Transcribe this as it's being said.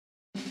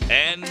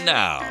And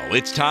now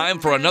it's time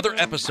for another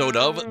episode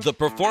of the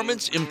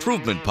Performance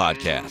Improvement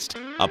Podcast,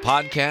 a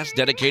podcast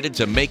dedicated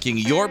to making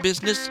your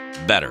business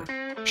better.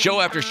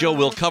 Show after show,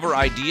 we'll cover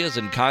ideas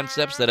and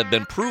concepts that have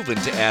been proven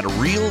to add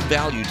real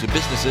value to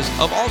businesses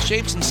of all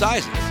shapes and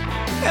sizes.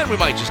 And we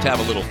might just have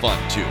a little fun,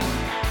 too.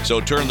 So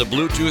turn the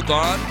Bluetooth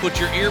on, put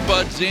your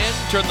earbuds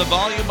in, turn the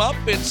volume up.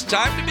 It's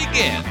time to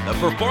begin the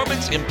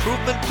Performance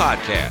Improvement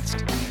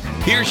Podcast.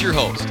 Here's your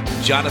host,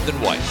 Jonathan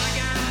White.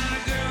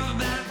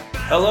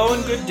 Hello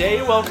and good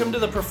day. Welcome to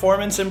the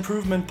Performance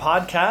Improvement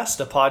Podcast,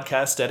 a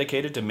podcast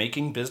dedicated to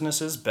making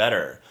businesses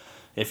better.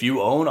 If you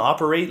own,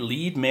 operate,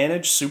 lead,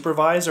 manage,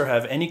 supervise, or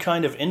have any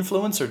kind of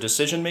influence or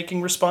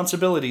decision-making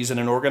responsibilities in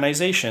an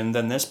organization,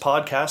 then this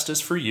podcast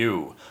is for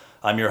you.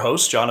 I'm your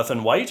host,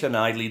 Jonathan White, and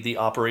I lead the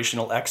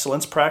operational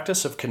excellence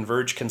practice of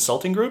Converge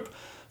Consulting Group.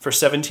 For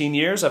 17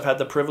 years, I've had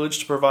the privilege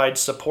to provide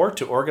support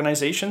to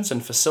organizations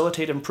and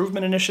facilitate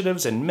improvement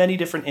initiatives in many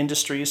different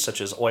industries such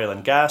as oil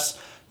and gas,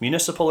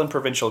 municipal and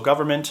provincial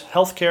government,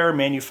 healthcare,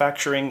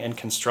 manufacturing, and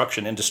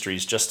construction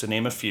industries, just to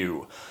name a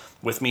few.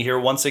 With me here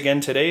once again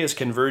today is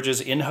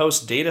Converge's in-house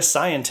data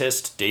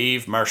scientist,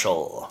 Dave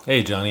Marshall.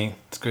 Hey, Johnny.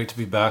 It's great to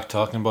be back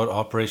talking about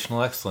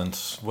operational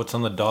excellence. What's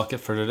on the docket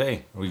for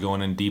today? Are we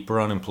going in deeper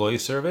on employee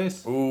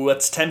surveys? Ooh,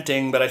 that's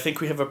tempting, but I think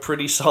we have a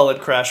pretty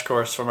solid crash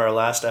course from our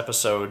last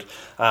episode.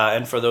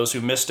 And for those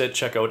who missed it,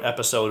 check out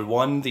episode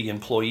 1, the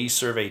Employee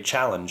Survey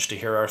Challenge, to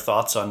hear our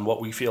thoughts on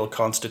what we feel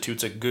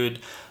constitutes a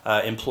good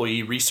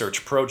employee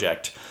research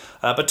project.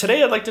 But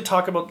today I'd like to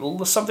talk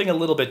about something a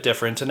little bit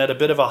different and at a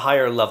bit of a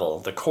higher level,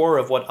 the core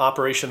of what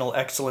operational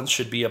excellence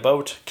should be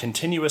about,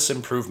 continuous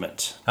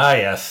improvement.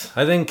 Yes.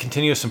 I think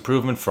continuous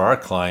improvement for our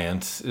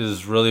clients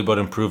is really about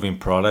improving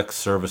products,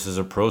 services,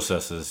 or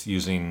processes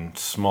using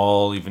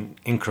small, even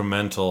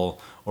incremental,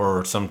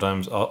 or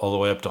sometimes all the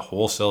way up to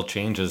wholesale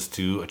changes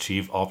to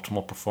achieve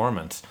optimal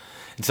performance.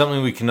 It's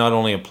something we can not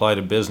only apply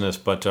to business,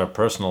 but to our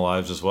personal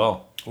lives as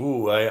well.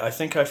 Ooh, I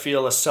think I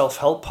feel a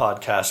self-help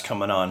podcast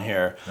coming on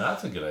here.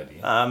 That's a good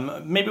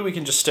idea. Maybe we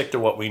can just stick to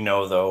what we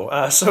know,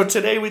 though. So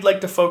today we'd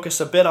like to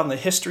focus a bit on the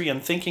history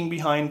and thinking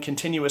behind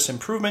continuous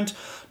improvement,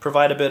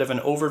 provide a bit of an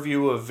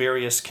overview of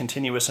various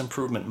continuous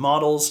improvement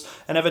models,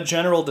 and have a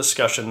general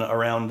discussion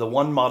around the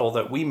one model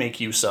that we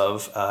make use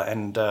of,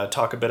 and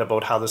talk a bit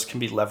about how this can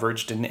be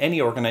leveraged in any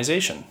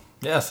organization.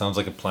 Yeah, sounds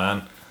like a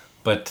plan.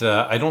 But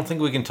I don't think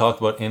we can talk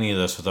about any of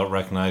this without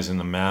recognizing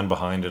the man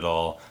behind it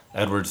all,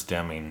 Edwards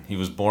Deming. He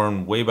was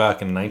born way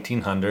back in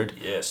 1900.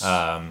 Yes.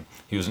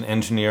 He was an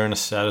engineer and a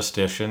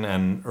statistician,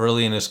 and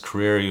early in his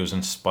career he was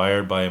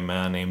inspired by a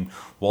man named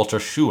Walter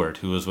Shewhart,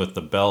 who was with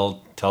the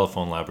Bell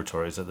Telephone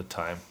Laboratories at the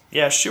time.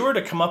 Yeah, Shewhart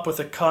had come up with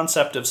a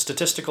concept of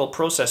statistical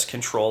process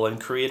control and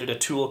created a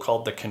tool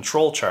called the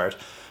control chart,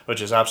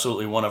 which is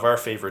absolutely one of our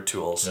favorite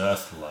tools.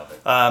 Just love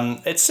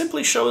it. It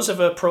simply shows if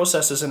a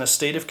process is in a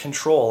state of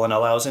control and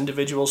allows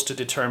individuals to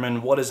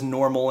determine what is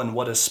normal and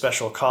what is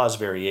special cause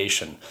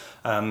variation.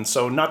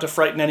 So not to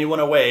frighten anyone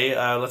away,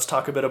 let's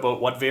talk a bit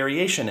about what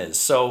variation is.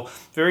 So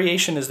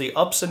variation is the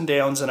ups and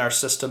downs in our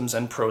systems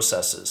and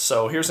processes.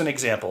 So here's an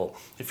example.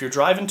 If you're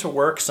driving to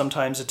work,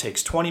 sometimes it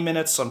takes 20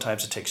 minutes,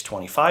 sometimes it takes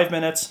 25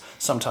 minutes,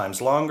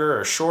 sometimes longer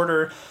or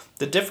shorter.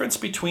 The difference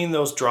between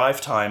those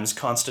drive times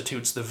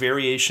constitutes the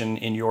variation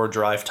in your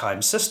drive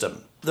time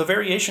system. The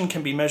variation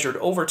can be measured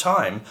over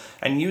time,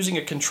 and using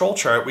a control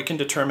chart, we can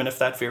determine if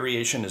that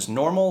variation is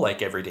normal,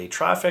 like everyday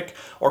traffic,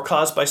 or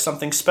caused by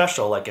something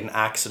special, like an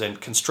accident,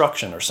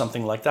 construction, or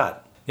something like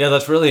that. Yeah,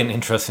 that's really an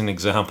interesting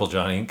example,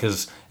 Johnny,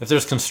 because if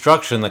there's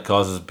construction that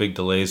causes big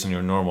delays in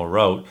your normal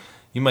route,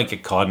 you might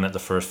get caught in it the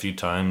first few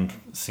times.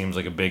 It seems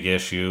like a big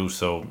issue,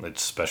 so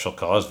it's special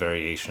cause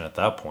variation at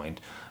that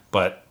point.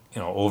 But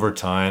over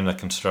time, that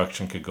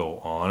construction could go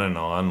on and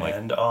on.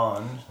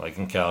 Like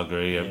in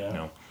Calgary,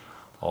 Yeah.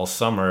 all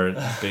summer,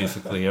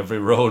 basically every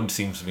road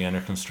seems to be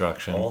under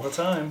construction. All the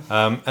time.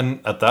 And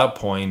at that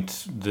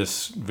point,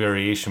 this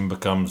variation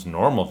becomes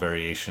normal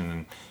variation.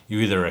 And you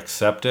either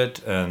accept it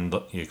and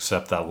you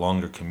accept that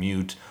longer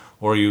commute,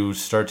 or you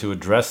start to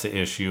address the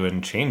issue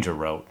and change a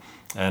route.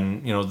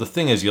 And, the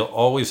thing is, you'll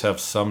always have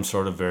some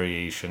sort of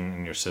variation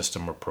in your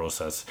system or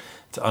process.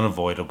 It's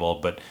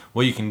unavoidable, but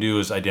what you can do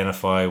is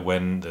identify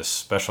when this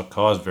special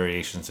cause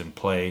variation is in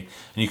play,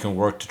 and you can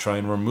work to try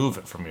and remove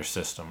it from your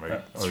system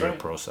or your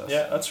process.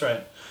 Yeah, that's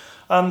right.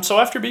 So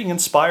after being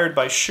inspired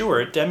by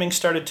Shewhart, Deming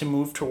started to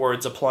move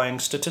towards applying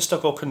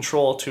statistical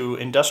control to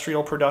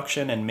industrial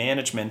production and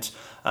management,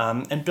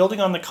 and building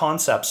on the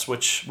concepts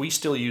which we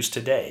still use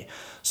today.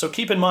 So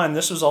keep in mind,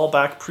 this was all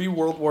back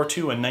pre-World War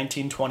II in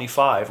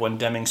 1925 when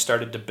Deming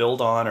started to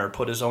build on or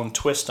put his own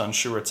twist on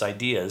Shewart's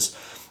ideas,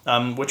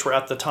 which were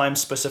at the time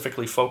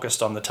specifically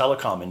focused on the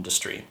telecom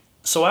industry.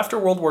 So after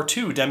World War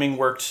II, Deming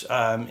worked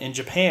in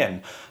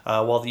Japan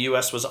while the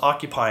U.S. was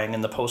occupying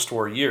in the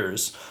post-war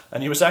years.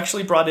 And he was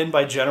actually brought in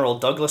by General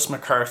Douglas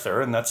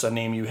MacArthur, and that's a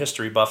name you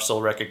history buffs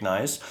will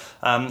recognize,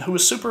 who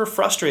was super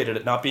frustrated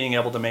at not being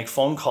able to make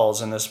phone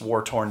calls in this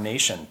war-torn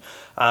nation.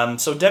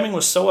 So Deming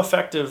was so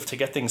effective to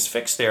get things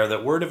fixed there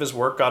that word of his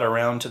work got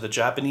around to the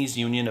Japanese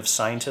Union of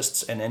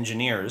Scientists and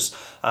Engineers,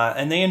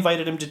 and they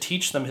invited him to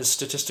teach them his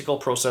statistical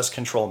process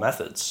control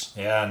methods.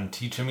 Yeah, and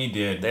teach him he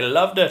did. They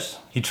loved it.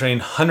 He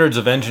trained hundreds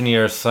of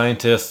engineers,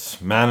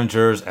 scientists,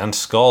 managers, and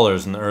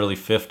scholars in the early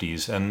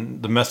 50s,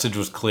 and the message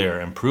was clear: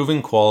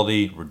 improving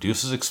quality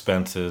reduces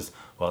expenses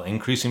while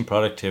increasing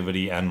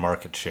productivity and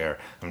market share.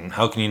 And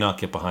how can you not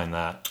get behind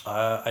that?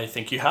 I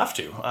think you have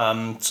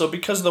to. So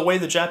because the way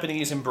the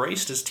Japanese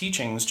embraced his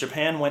teachings,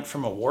 Japan went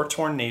from a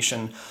war-torn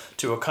nation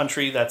to a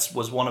country that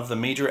was one of the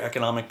major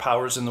economic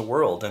powers in the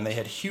world, and they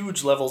had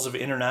huge levels of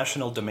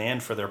international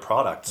demand for their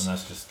products. And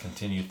that's just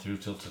continued through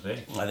till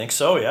today. I think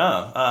so,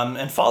 yeah.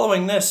 And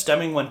following this,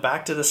 Deming went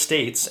back to the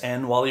States,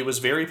 and while he was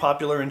very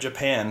popular in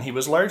Japan, he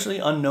was largely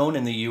unknown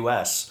in the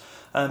U.S.,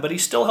 but he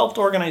still helped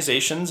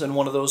organizations, and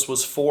one of those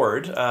was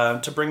Ford,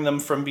 to bring them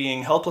from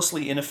being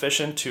helplessly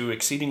inefficient to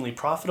exceedingly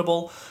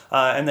profitable.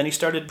 And then he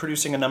started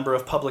producing a number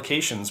of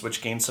publications,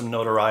 which gained some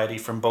notoriety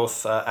from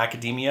both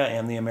academia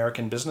and the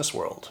American business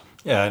world.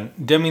 Yeah,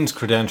 and Deming's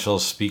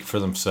credentials speak for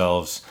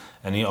themselves,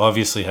 and he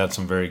obviously had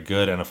some very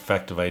good and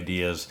effective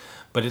ideas.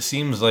 But it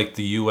seems like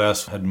the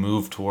U.S. had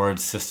moved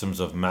towards systems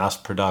of mass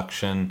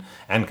production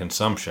and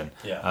consumption.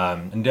 Yeah.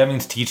 And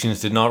Deming's teachings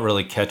did not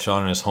really catch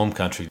on in his home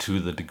country to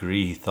the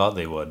degree he thought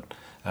they would.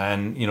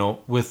 And,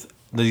 with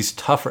these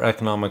tougher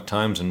economic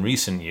times in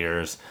recent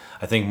years,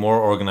 I think more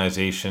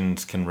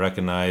organizations can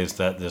recognize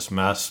that this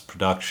mass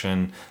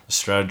production, the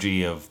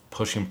strategy of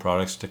pushing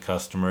products to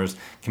customers,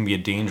 can be a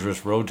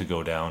dangerous road to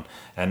go down.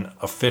 And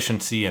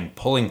efficiency and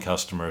pulling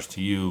customers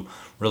to you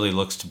really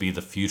looks to be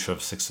the future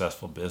of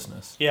successful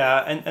business.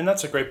 Yeah, and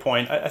that's a great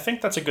point. I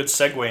think that's a good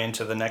segue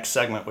into the next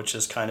segment, which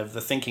is kind of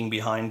the thinking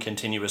behind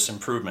continuous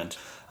improvement.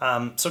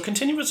 So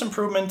continuous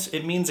improvement,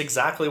 it means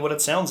exactly what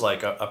it sounds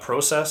like, a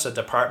process, a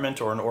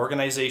department, or an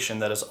organization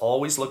that is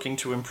always looking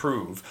to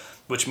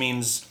improve, which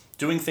means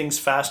doing things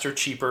faster,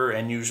 cheaper,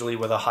 and usually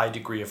with a high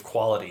degree of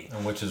quality.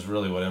 And which is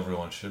really what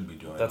everyone should be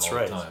doing That's all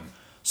right. the time.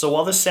 So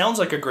while this sounds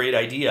like a great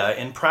idea,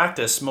 in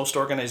practice, most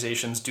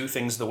organizations do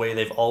things the way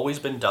they've always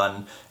been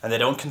done, and they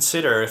don't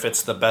consider if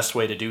it's the best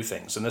way to do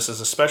things. And this is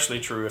especially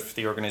true if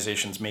the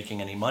organization's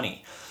making any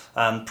money.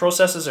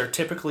 Processes are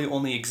typically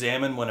only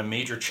examined when a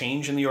major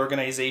change in the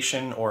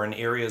organization or in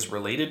areas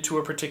related to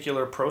a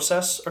particular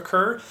process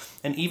occur,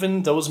 and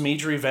even those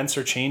major events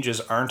or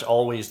changes aren't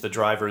always the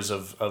drivers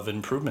of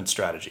improvement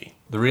strategy.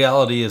 The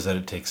reality is that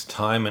it takes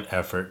time and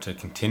effort to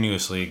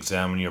continuously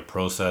examine your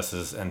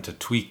processes and to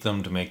tweak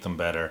them to make them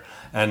better.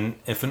 And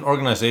if an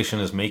organization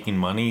is making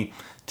money,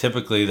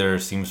 typically there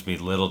seems to be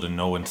little to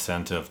no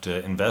incentive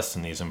to invest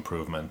in these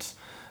improvements.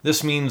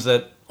 This means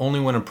that only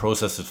when a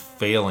process is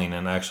failing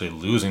and actually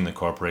losing the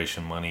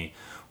corporation money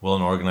will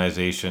an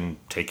organization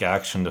take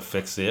action to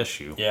fix the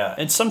issue. Yeah,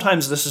 and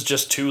sometimes this is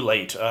just too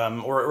late,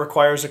 or it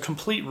requires a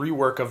complete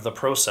rework of the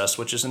process,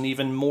 which is an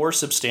even more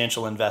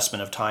substantial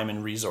investment of time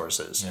and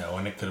resources. Yeah,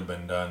 when it could have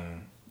been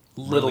done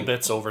little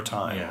bits over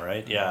time,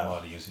 right? Yeah. A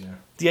lot easier.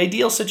 The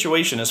ideal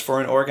situation is for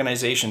an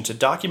organization to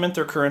document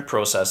their current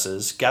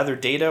processes, gather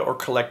data or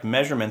collect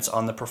measurements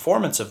on the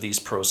performance of these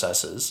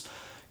processes,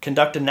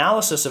 conduct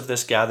analysis of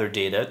this gathered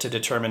data to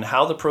determine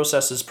how the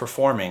process is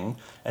performing,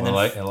 and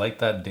I like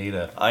that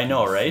data. I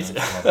know, right?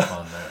 That's a lot of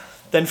fun there.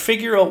 Then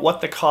figure out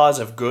what the cause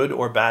of good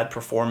or bad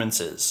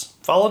performance is.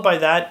 Followed by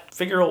that,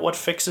 figure out what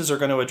fixes are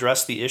going to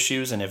address the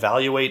issues and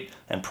evaluate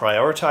and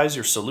prioritize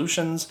your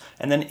solutions,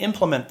 and then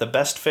implement the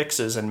best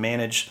fixes and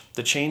manage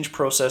the change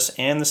process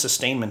and the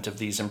sustainment of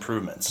these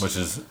improvements. Which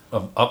is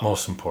of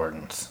utmost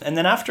importance. And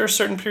then after a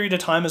certain period of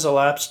time has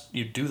elapsed,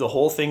 you do the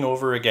whole thing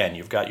over again.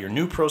 You've got your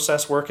new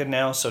process working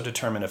now, so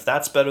determine if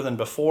that's better than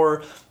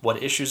before,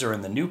 what issues are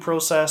in the new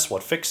process,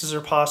 what fixes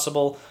are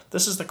possible.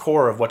 This is the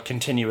core of what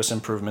continuous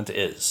improvement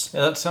is.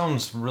 Yeah, that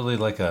sounds really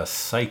like a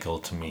cycle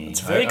to me. It's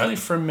vaguely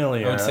familiar.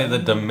 I would say the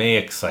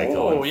DMAIC cycle.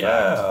 Oh, in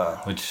yeah.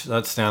 fact, which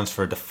that stands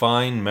for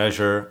define,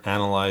 measure,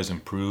 analyze,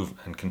 improve,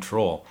 and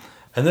control.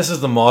 And this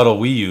is the model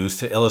we use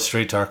to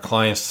illustrate to our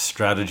clients the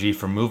strategy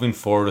for moving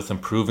forward with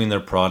improving their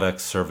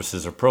products,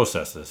 services, or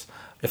processes.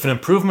 If an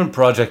improvement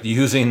project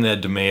using the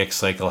DMAIC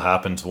cycle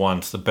happens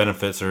once, the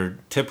benefits are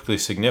typically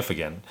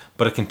significant.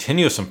 But a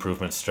continuous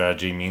improvement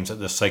strategy means that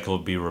this cycle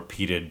will be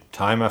repeated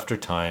time after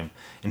time,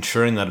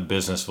 ensuring that a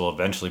business will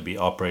eventually be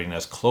operating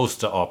as close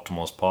to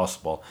optimal as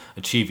possible,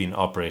 achieving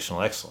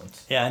operational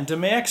excellence. Yeah, and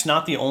DMAIC's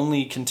not the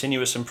only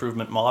continuous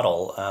improvement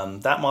model.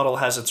 That model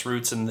has its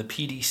roots in the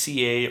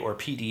PDCA or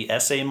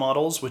PDSA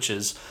models, which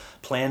is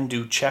Plan,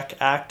 Do, Check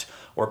Act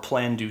or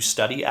Plan, Do,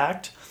 Study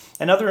Act.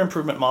 And other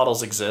improvement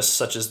models exist,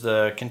 such as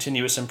the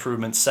Continuous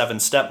Improvement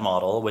 7-Step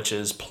model, which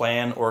is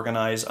plan,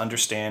 organize,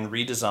 understand,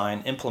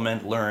 redesign,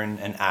 implement, learn,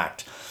 and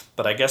act.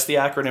 But I guess the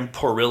acronym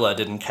PORILLA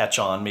didn't catch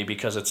on, maybe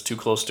because it's too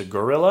close to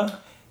gorilla?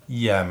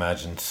 Yeah, I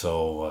imagine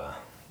so.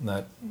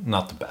 Not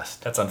the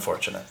best. That's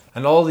unfortunate.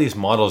 And all these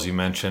models you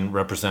mentioned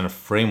represent a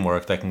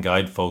framework that can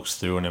guide folks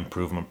through an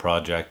improvement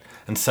project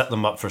and set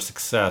them up for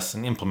success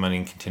in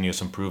implementing continuous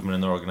improvement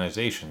in their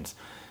organizations.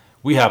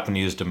 We happen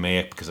to use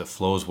DMAIC because it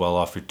flows well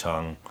off your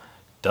tongue,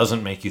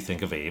 doesn't make you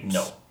think of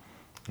apes.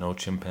 No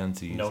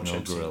chimpanzees, no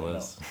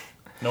gorillas.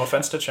 No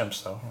offense to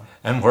chimps, though.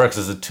 And works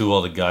as a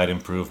tool to guide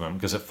improvement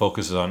because it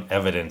focuses on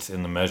evidence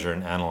in the measure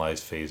and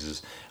analyze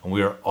phases. And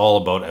we are all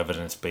about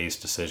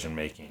evidence-based decision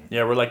making.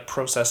 Yeah, we're like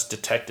process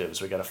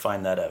detectives. We got to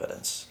find that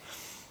evidence.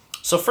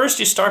 So first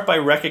you start by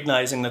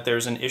recognizing that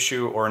there's an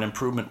issue or an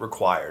improvement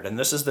required. And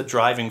this is the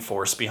driving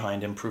force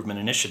behind improvement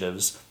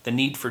initiatives, the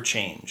need for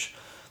change.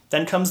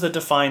 Then comes the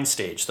define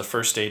stage, the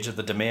first stage of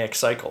the DMAIC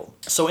cycle.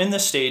 So in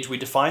this stage, we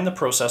define the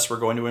process we're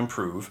going to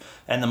improve,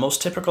 and the most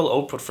typical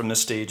output from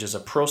this stage is a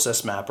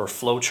process map or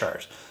flow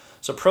chart.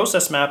 So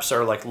process maps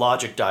are like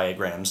logic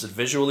diagrams that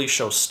visually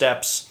show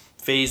steps,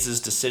 phases,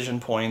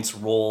 decision points,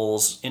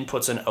 roles,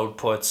 inputs and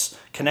outputs,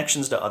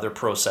 connections to other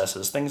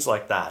processes, things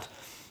like that.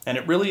 And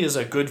it really is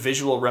a good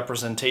visual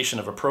representation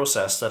of a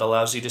process that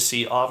allows you to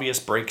see obvious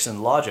breaks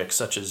in logic,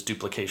 such as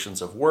duplications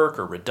of work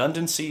or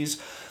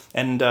redundancies.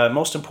 And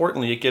most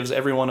importantly, it gives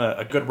everyone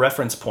a good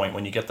reference point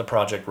when you get the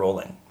project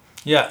rolling.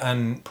 Yeah,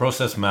 and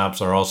process maps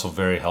are also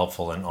very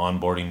helpful in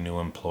onboarding new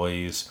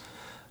employees.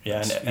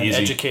 Yeah, and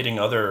educating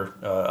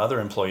other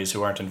employees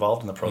who aren't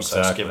involved in the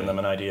process, giving them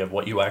an idea of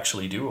what you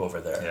actually do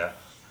over there. Yeah.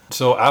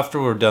 So after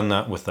we're done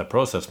that with that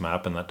process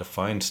map and that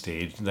defined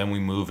stage, then we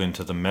move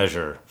into the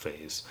measure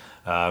phase.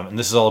 And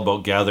this is all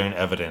about gathering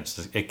evidence,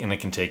 and it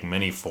can take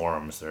many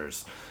forms.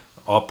 There's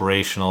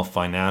operational,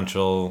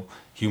 financial,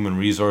 human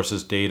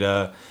resources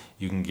data.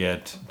 You can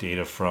get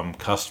data from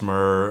customer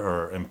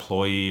or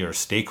employee or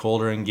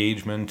stakeholder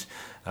engagement.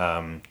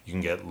 You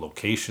can get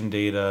location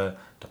data,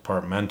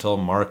 departmental,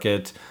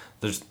 market.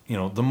 There's,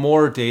 the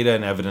more data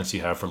and evidence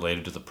you have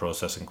related to the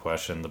process in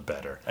question, the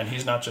better. And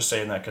he's not just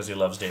saying that because he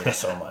loves data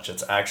so much.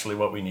 It's actually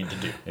what we need to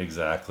do.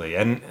 Exactly.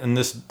 And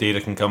this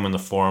data can come in the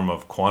form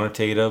of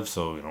quantitative,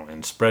 so,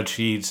 in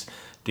spreadsheets,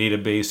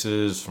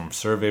 databases, from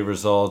survey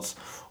results,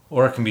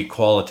 or it can be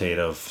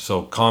qualitative,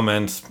 so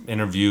comments,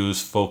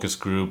 interviews, focus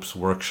groups,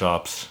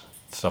 workshops,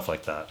 stuff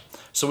like that.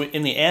 So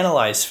in the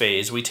analyze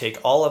phase, we take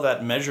all of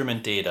that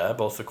measurement data,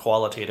 both the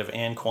qualitative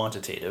and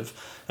quantitative,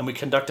 and we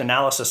conduct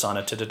analysis on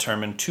it to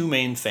determine two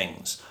main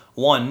things.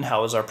 One,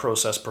 how is our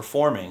process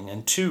performing?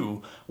 And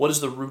two, what is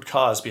the root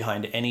cause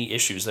behind any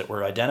issues that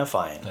we're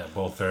identifying? Yeah,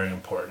 both very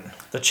important.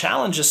 The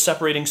challenge is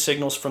separating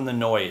signals from the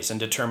noise and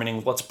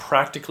determining what's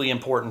practically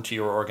important to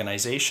your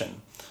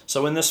organization.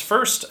 So in this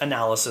first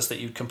analysis that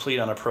you complete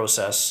on a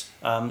process,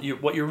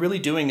 what you're really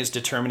doing is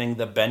determining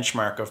the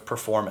benchmark of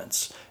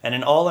performance. And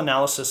in all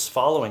analysis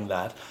following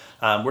that,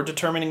 we're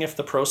determining if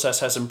the process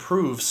has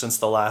improved since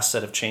the last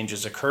set of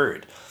changes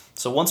occurred.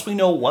 So once we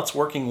know what's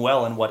working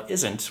well and what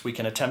isn't, we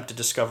can attempt to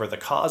discover the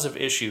cause of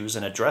issues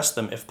and address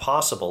them if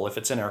possible, if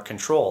it's in our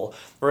control,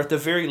 or at the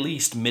very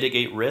least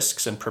mitigate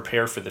risks and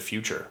prepare for the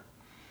future.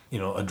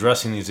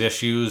 Addressing these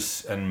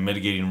issues and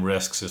mitigating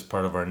risks is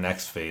part of our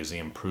next phase, the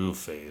improve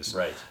phase.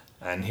 Right.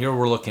 And here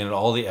we're looking at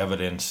all the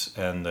evidence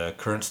and the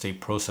current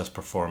state process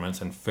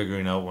performance and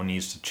figuring out what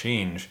needs to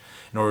change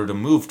in order to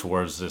move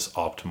towards this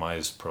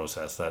optimized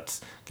process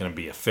that's going to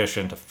be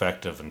efficient,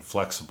 effective, and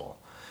flexible.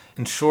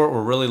 In short,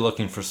 we're really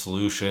looking for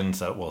solutions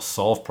that will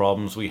solve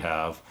problems we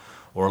have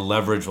or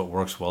leverage what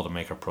works well to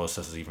make our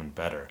processes even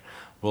better.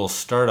 We'll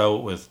start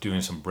out with doing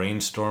some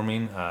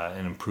brainstorming.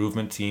 An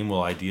improvement team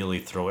will ideally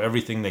throw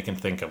everything they can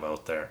think of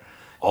out there.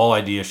 All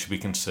ideas should be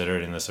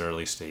considered in this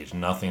early stage.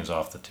 Nothing's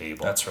off the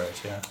table. That's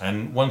right, yeah.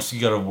 And once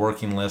you got a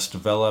working list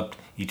developed,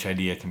 each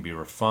idea can be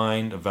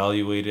refined,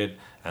 evaluated,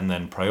 and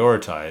then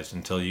prioritized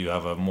until you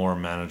have a more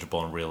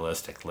manageable and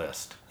realistic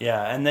list.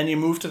 Yeah, and then you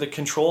move to the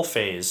control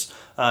phase.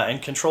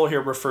 And control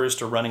here refers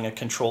to running a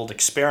controlled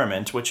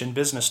experiment, which in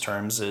business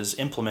terms is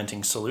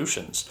implementing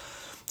solutions.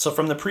 So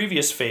from the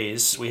previous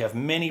phase, we have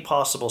many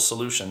possible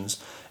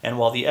solutions, and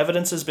while the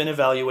evidence has been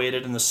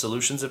evaluated and the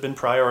solutions have been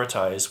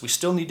prioritized, we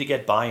still need to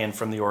get buy-in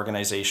from the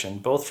organization,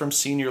 both from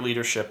senior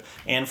leadership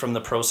and from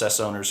the process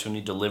owners who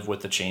need to live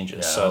with the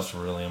changes. Yeah, so that's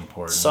really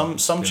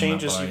important. Some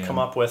changes you come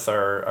up with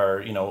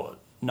are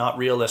not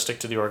realistic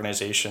to the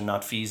organization,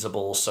 not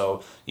feasible,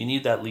 so you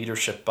need that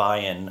leadership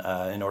buy-in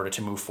in order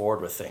to move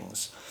forward with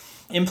things.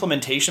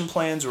 Implementation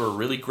plans are a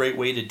really great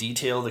way to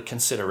detail the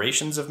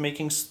considerations of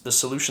making the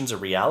solutions a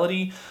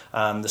reality.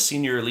 The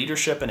senior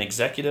leadership and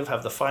executive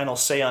have the final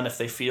say on if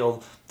they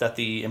feel that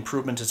the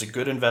improvement is a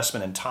good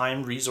investment in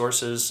time,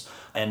 resources,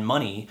 and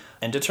money,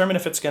 and determine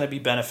if it's going to be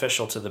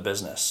beneficial to the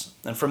business.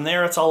 And from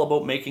there, it's all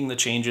about making the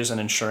changes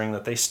and ensuring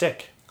that they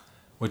stick.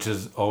 Which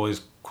is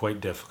always quite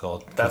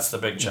difficult. That's the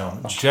big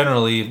challenge.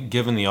 Generally,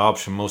 given the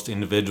option, most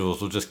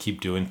individuals will just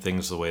keep doing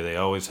things the way they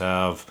always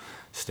have,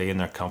 stay in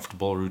their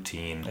comfortable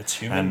routine. It's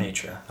human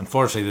nature.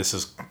 Unfortunately, this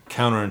is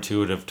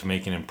counterintuitive to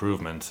making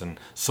improvements, and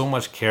so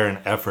much care and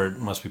effort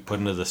must be put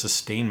into the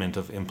sustainment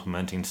of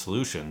implementing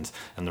solutions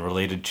and the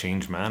related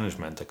change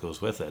management that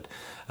goes with it.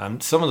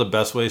 Some of the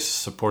best ways to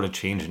support a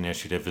change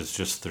initiative is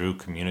just through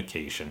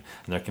communication,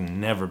 and there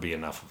can never be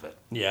enough of it.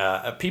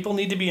 Yeah, people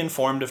need to be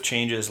informed of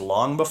changes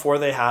long before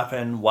they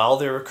happen, while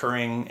they're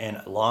occurring,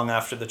 and long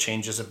after the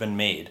changes have been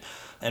made.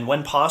 And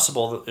when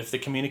possible, if the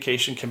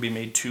communication can be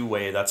made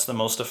two-way, that's the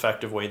most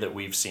effective way that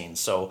we've seen.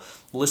 So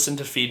listen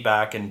to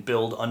feedback and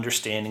build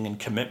understanding and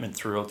commitment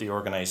throughout the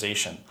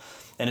organization.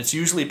 And it's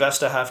usually best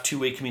to have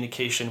two-way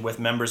communication with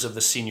members of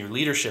the senior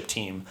leadership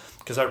team,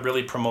 because that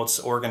really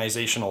promotes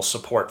organizational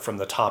support from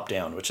the top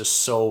down, which is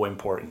so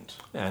important.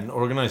 And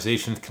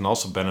organizations can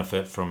also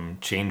benefit from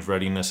change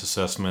readiness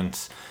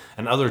assessments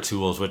and other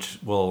tools which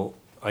will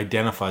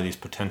identify these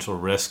potential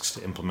risks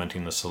to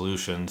implementing the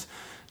solutions,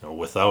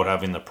 without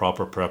having the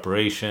proper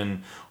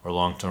preparation or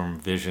long-term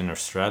vision or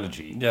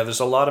strategy. Yeah,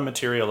 there's a lot of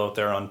material out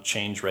there on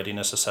change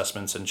readiness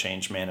assessments and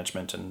change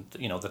management, and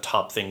the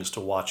top things to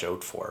watch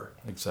out for.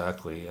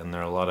 Exactly, and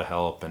they're a lot of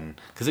help, and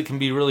because it can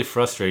be really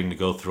frustrating to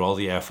go through all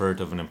the effort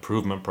of an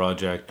improvement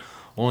project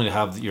only to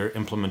have your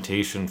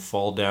implementation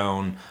fall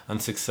down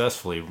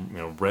unsuccessfully,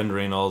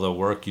 rendering all the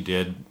work you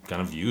did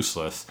kind of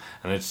useless.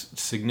 And it's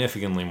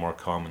significantly more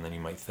common than you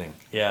might think.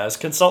 Yeah, as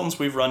consultants,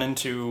 we've run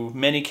into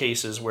many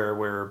cases where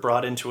we're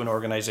brought into an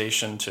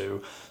organization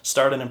to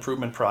start an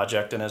improvement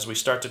project, and as we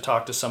start to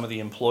talk to some of the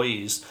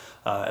employees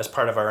as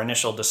part of our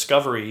initial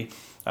discovery,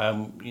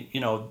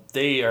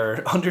 they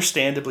are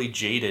understandably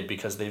jaded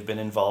because they've been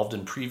involved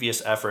in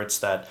previous efforts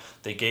that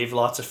they gave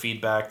lots of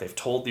feedback. They've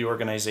told the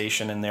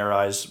organization in their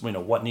eyes,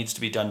 what needs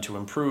to be done to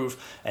improve,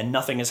 and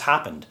nothing has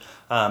happened.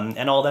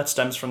 And all that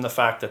stems from the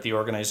fact that the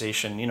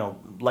organization,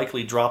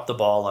 likely dropped the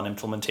ball on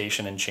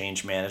implementation and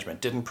change management,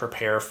 didn't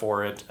prepare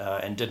for it,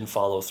 and didn't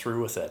follow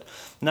through with it.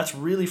 And that's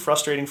really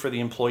frustrating for the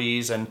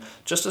employees, and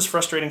just as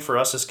frustrating for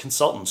us as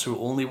consultants who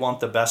only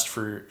want the best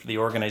for the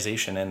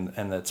organization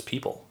and its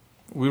people.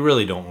 We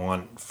really don't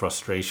want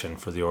frustration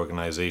for the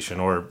organization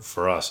or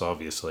for us,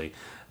 obviously.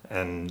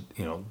 And,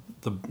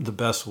 the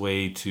best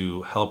way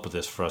to help with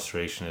this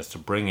frustration is to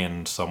bring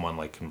in someone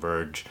like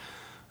Converge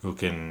who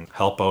can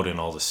help out in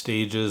all the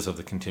stages of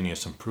the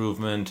continuous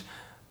improvement,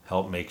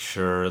 help make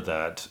sure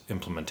that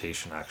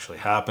implementation actually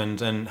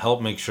happens, and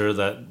help make sure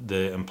that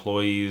the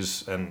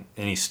employees and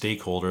any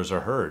stakeholders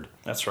are heard.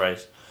 That's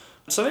right.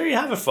 So there you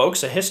have it,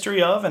 folks, a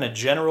history of and a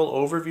general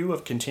overview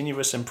of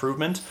continuous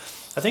improvement.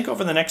 I think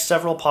over the next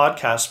several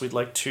podcasts, we'd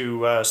like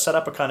to set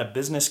up a kind of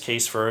business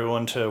case for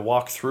everyone to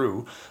walk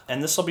through.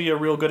 And this will be a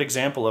real good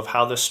example of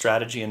how this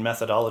strategy and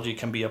methodology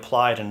can be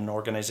applied in an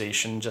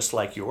organization just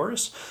like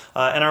yours.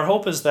 And our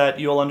hope is that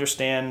you'll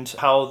understand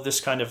how this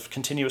kind of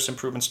continuous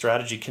improvement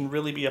strategy can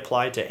really be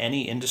applied to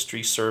any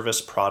industry,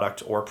 service,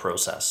 product, or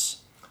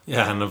process.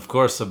 Yeah, and of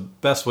course, the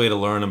best way to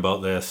learn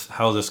about this,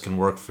 how this can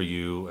work for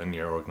you and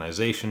your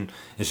organization,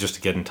 is just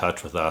to get in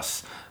touch with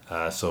us.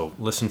 So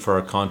listen for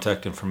our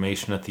contact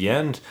information at the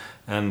end,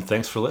 and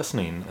thanks for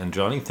listening. And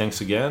Johnny, thanks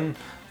again.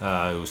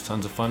 It was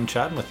tons of fun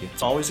chatting with you.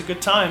 It's always a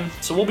good time.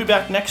 So we'll be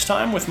back next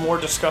time with more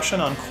discussion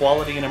on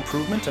quality and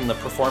improvement in the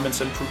Performance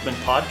Improvement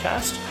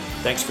Podcast.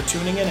 Thanks for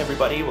tuning in,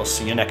 everybody. We'll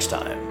see you next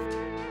time.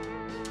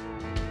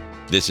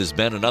 This has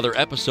been another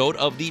episode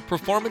of the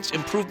Performance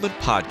Improvement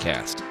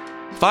Podcast.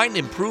 Find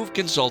Improve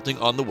Consulting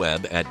on the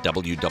web at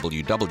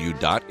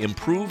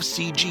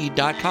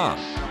www.improvecg.com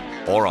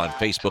or on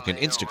Facebook and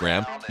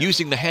Instagram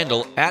using the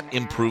handle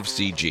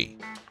 @ImproveCG.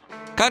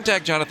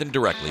 Contact Jonathan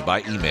directly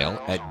by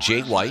email at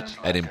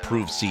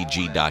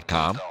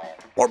jwhite@improvecg.com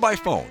or by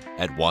phone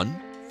at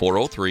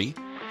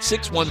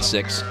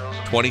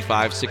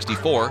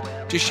 1-403-616-2564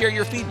 to share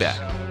your feedback,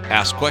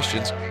 ask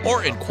questions,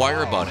 or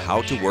inquire about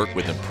how to work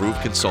with Improve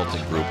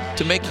Consulting Group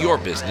to make your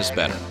business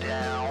better.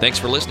 Thanks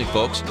for listening,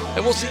 folks,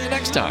 and we'll see you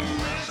next time.